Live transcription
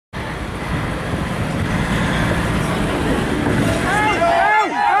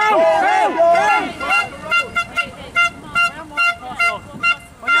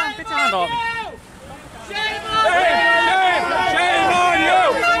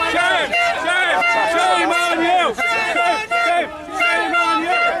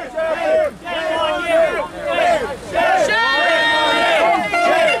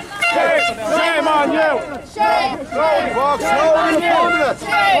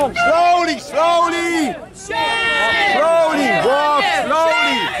Slowly, slowly! Slowly, walk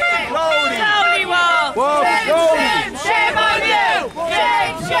slowly! Slowly! Walk slowly! Shame on you!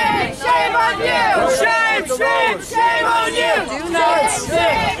 Shame on you! Shame on you! Do not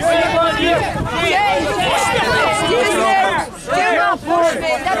shame on you! Do not push me!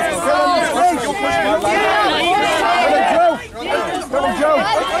 That's assault!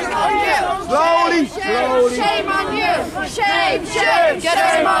 Slowly! Shame on you! Shame!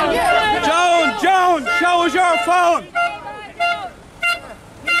 Shame on you! Joan! Show us your phone!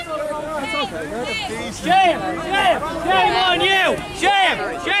 Shame on you! Shame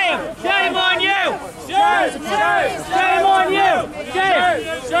on you! Shame on you!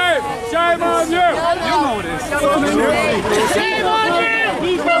 Shame on you! You know this. Shame on you!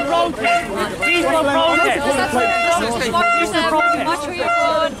 Peaceful protest! Peaceful protest! Peaceful protest! Watch where you're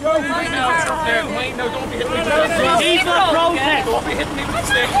going. Peaceful protest! Don't be hitting me with the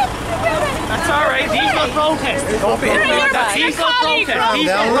stick. That's alright, peaceful protest! Don't be hitting me with that. Peaceful protest!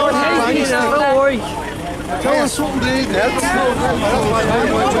 Peaceful protest! Don't worry. Tell us something, please. Peaceful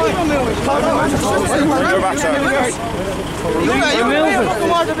protest!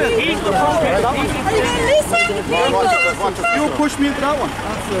 You push me into that one.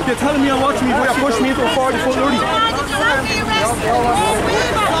 You're telling me I'm watching me, but you push me into a 40-foot lorry.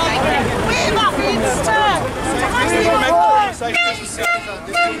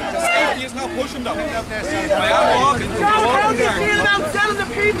 Safety is not pushing them. I am walking. I'm telling the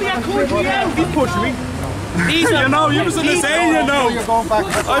people you're pushing out! Keep pushing me. You know, you was in the same, you know.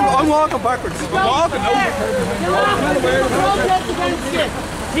 I'm walking backwards. I'm walking now.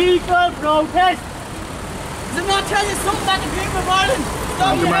 People protest! Does it not tell you something about the people of Ireland?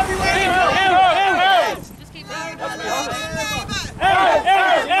 Stop you everywhere! Just keep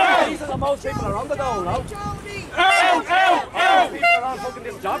These are the most people around the goal, no? People are on fucking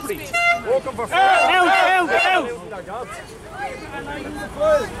this job reach. Working for free.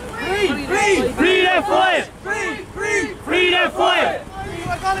 Free their five! Free their five! You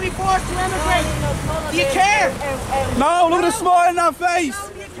are going to be forced to emigrate. Do you care? No, look at the smile on that face.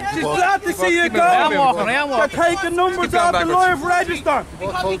 She's glad to see you go. I am walking. They're taking numbers off the live register.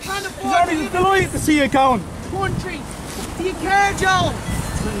 Because we can't She's afford already delighted to see you going. country. Do you care, Joan?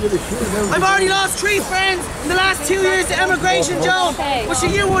 I've already lost 3 friends in the last 2 years to emigration, Joan. But sure,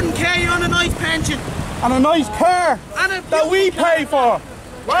 you wouldn't care. You're on a nice pension. And a nice car And a that we pay for.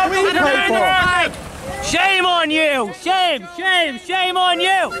 We pay for. Shame on you! Shame on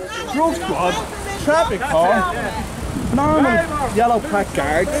you! Drug squad, traffic car, normal yellow pack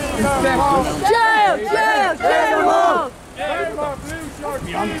guards. Jail them all! Jail them all!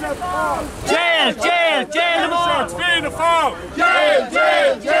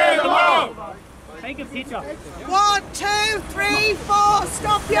 Jail them all. Take a picture. 1, 2, 3, 4.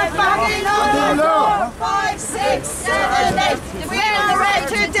 Stop your banging on the door. 5, 6, 7, 8. We have the right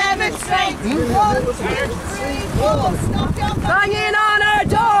to demonstrate. 1, 2, 3, 4. Stop your Banging on our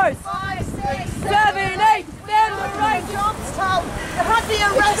doors! 5, 6, 7, 8. Then the right jumps out. You had the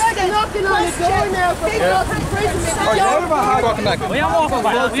arrested. Knocking on the door now for people to prison. Walking back. We am walking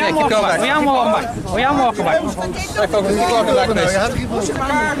back. We am walking back. Keep walking back, please.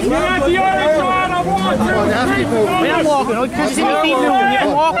 We am walking. You can see my feet moving. We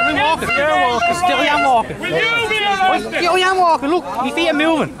am walking. Still, we am walking. Yeah, we am walking. Look, my feet are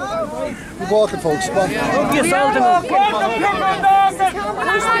moving. Keep walking, folks. Come on. Don't be assaulting us.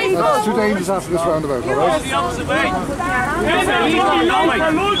 It's too dangerous after this roundabout, all right? The opposite way.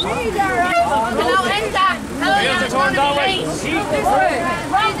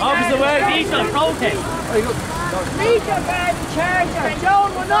 Opposite way. These are protest. Leave your baby charger. Joan,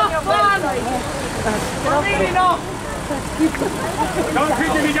 we're not fun. We're really not. Don't think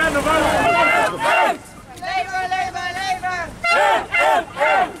you're getting the vote.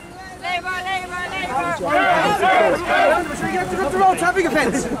 Labour. Should we get to the road traffic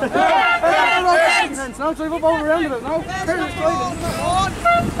offence? Now drive up over the end of it, no?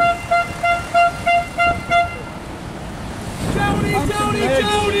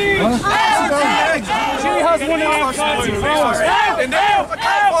 Jody! She has one of our fancy phones. And now, I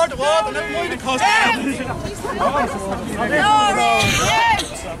can't afford the water, and never mind the cost.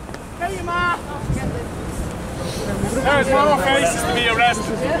 There's more cases to be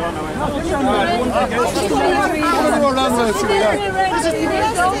arrested.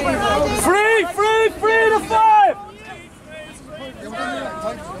 Free to 5!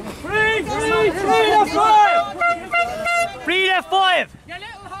 Free to 5! Free to 5! Your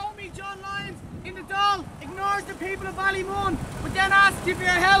little homie John Lyons in the Dáil ignores the people of Ballymun, but then asks you for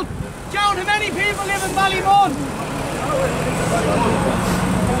your help. Joan, how many people live in Ballymun?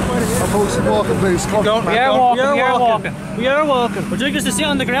 Folks are walking, please. Come on. We are walking. We are walking. Would you like us to sit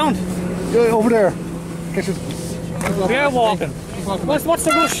on the ground? Yeah, over there. We are walking. What's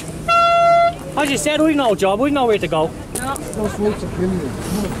the rush? As you said, we know, Job. We know where to go. Those folks are killing you.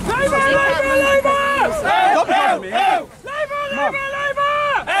 Labour! Labour! Labour! Stop talking to me. Labour! Labour!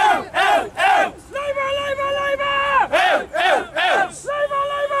 Labour! Labour! Labour! Labour! Labour! Labour! Labour! Labour!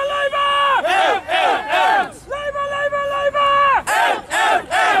 Labour! Labour! Labour!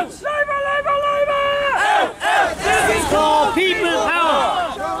 Labour! Labour! Labour! This is called people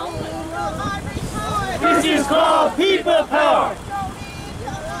power. This is called people power.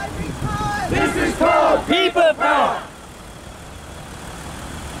 This is called people power.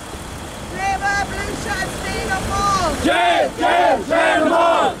 Labour, blue shirts, leave them all. Jail! Jail! Jail them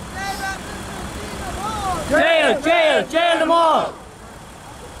all! Labour, blue shirts, leave them all. Jail! Jail! Jail them all.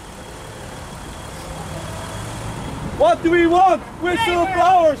 What do we want?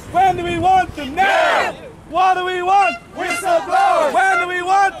 Whistleblowers. When do we want them? Now. What do we want? Whistleblowers. When do we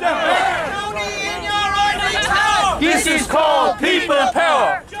want them? Jody in your ivory tower. This is called people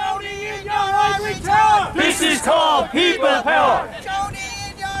power. Jody in your ivory tower. This is called people power. Jody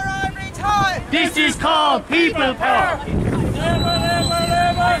in your ivory tower. This is called people power.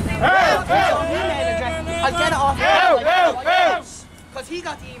 I'll get it off. Because he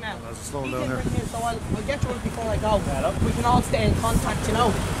got the email. Slow He down didn't here. bring it, so I'll get yours before I go. We can all stay in contact, you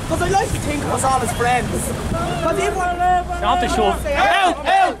know. Because I like to think of us all as friends. Because if we're... Not the show.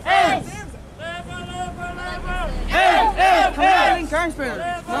 Come on, in Carnes, brother.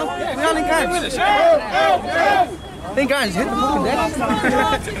 No? We're all in Carnes. In Carnes, hit the fucking deck.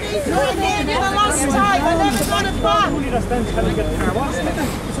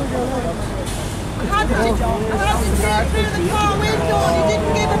 I had to take through the car window and he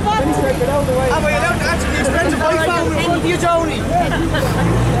didn't give it back to me. Oh, well, you're allowed to answer the expensive iPhone with you, Joni.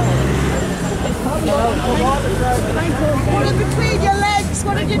 Put it between your legs.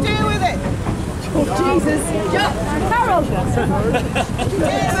 What did you do with it? Oh, Jesus. Carol!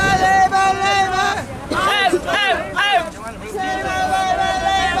 Labour, Labour, Labour. Out! Out! Out! Labour, Labour,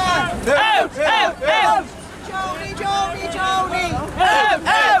 Labour. Out! Out! Out! Jody, Jody, Jody. Out!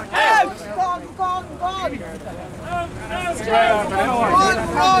 Out! Out! Gone, gone, gone. Run!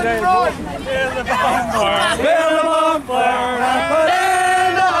 Run! Run! Build a bonfire and put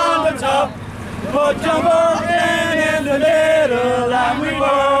Anna on the top. Put Joan Burton in the middle and we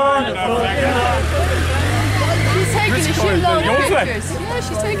burn the fucking up. She's taking a shitload of pictures. Yeah,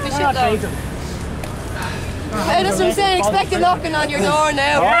 she's taking a shitload. Hey, that's what I'm saying. Expect a knocking on your door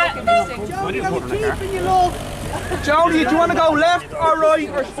now. Jody, do you want to go left or right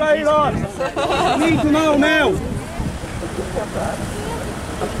or straight on? I need to know now.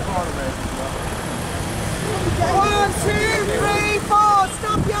 1, 2, 3, 4.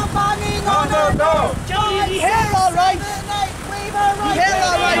 Stop your banging on the door. Joni, you hear all right? You hear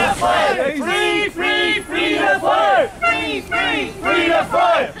all right? Free! Free! Free the fire! Free! Free! Free the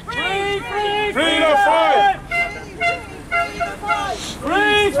fire! Free! Free! Free the fire!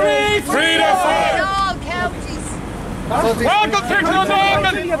 Free! Free! Free the fire! All counties. Welcome to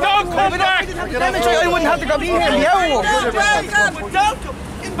Clondalkin! Don't come back! I wouldn't have to go in here in the hour. Don't come.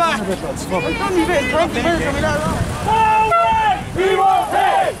 Get back. I don't even talk to her. We won't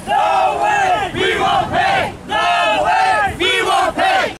pay!